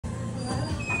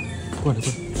过来。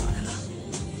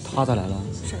他咋来了？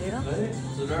谁呀？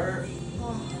指这儿。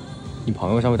你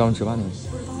朋友上回找你吃饭呢？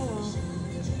不知道啊。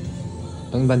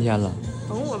等你半天了。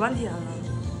等我半天了。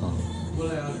啊。过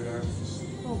来呀，侄儿。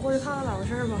那我过去看看咋回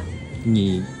事吧。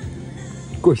你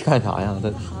过去干啥呀？他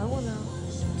喊我呢。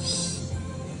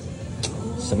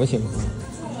什么情况？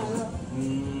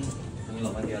等你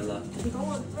老半天了。你等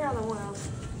我，为啥等我呀？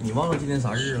你忘了今天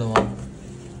啥日子了吗？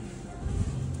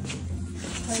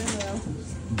啥日子呀？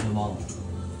你真忘了？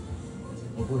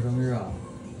我过生日啊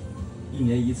，1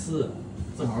年1次，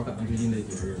正好赶上最近的节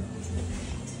日了。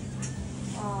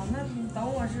啊，那你等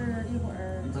我是一会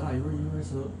儿。咱俩一会儿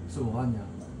吃口饭去。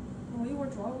我一会儿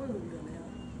主要我有约了呀。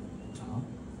啊？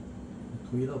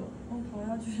推了吧。我朋友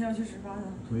要去吃饭啊。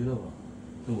推了吧，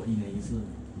就我1年1次。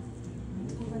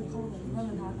我问你后头，你问问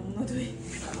他能不能推。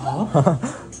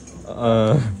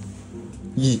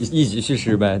一起去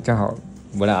吃呗，正好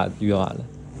我俩约完了，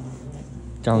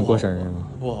正好过生日嘛。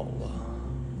不好吧？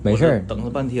没事儿，等了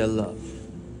半天了。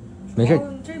没事儿。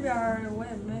这边我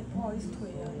也没不好意思推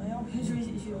呀，那要不就一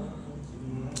起去吧。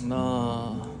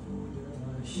那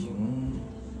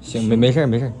行，没事儿。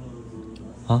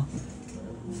啊？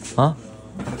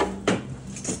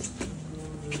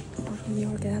我说一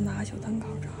会儿给他拿个小蛋糕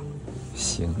啥的。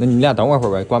行，那你们俩等我会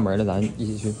儿呗，关门了咱一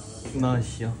起去。那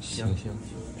行，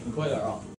你快点啊。